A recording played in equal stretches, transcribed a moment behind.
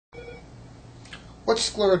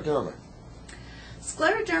What's scleroderma?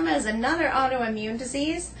 Scleroderma is another autoimmune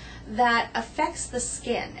disease that affects the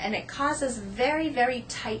skin, and it causes very, very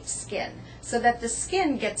tight skin, so that the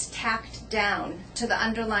skin gets tacked down to the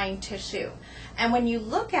underlying tissue. And when you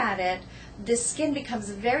look at it, the skin becomes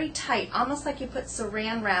very tight, almost like you put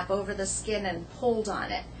saran wrap over the skin and pulled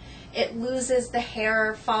on it. It loses the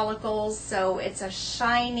hair follicles, so it's a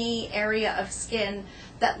shiny area of skin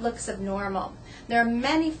that looks abnormal. There are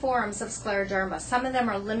many forms of scleroderma. Some of them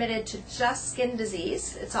are limited to just skin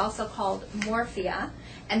disease. It's also called morphia,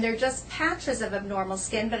 and they're just patches of abnormal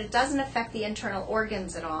skin, but it doesn't affect the internal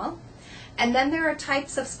organs at all. And then there are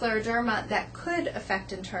types of scleroderma that could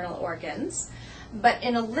affect internal organs, but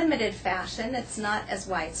in a limited fashion. It's not as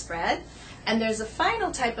widespread. And there's a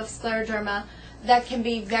final type of scleroderma that can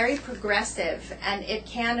be very progressive, and it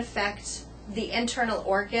can affect the internal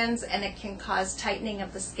organs, and it can cause tightening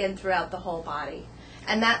of the skin throughout the whole body.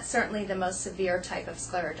 And that's certainly the most severe type of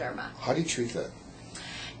scleroderma. How do you treat that?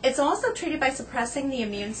 It's also treated by suppressing the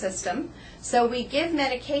immune system. So we give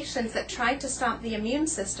medications that try to stop the immune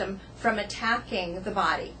system from attacking the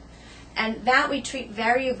body. And that we treat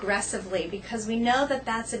very aggressively, because we know that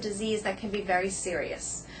that's a disease that can be very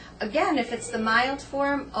serious. Again, if it's the mild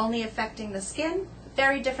form, only affecting the skin,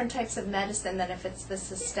 very different types of medicine than if it's the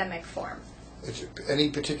systemic form. Is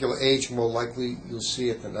any particular age more likely you'll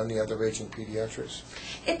see it than any other age in pediatrics?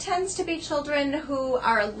 It tends to be children who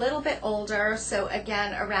are a little bit older, so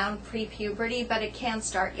again, around pre-puberty, but it can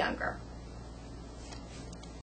start younger.